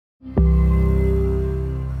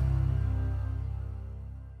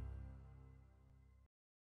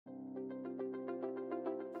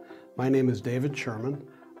My name is David Sherman.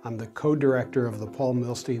 I'm the co-director of the Paul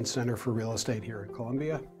Milstein Center for Real Estate here at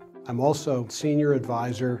Columbia. I'm also senior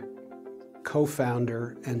advisor,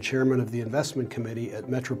 co-founder, and chairman of the investment committee at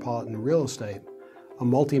Metropolitan Real Estate, a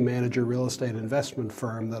multi-manager real estate investment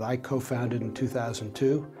firm that I co-founded in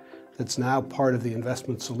 2002 that's now part of the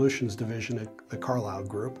investment solutions division at the Carlyle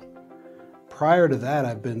Group. Prior to that,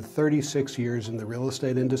 I've been 36 years in the real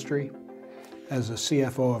estate industry as a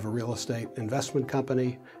CFO of a real estate investment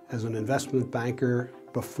company, as an investment banker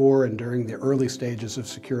before and during the early stages of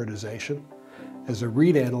securitization, as a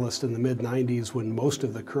REIT analyst in the mid-90s when most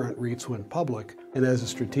of the current REITs went public, and as a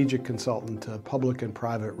strategic consultant to public and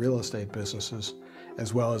private real estate businesses,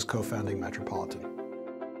 as well as co-founding Metropolitan.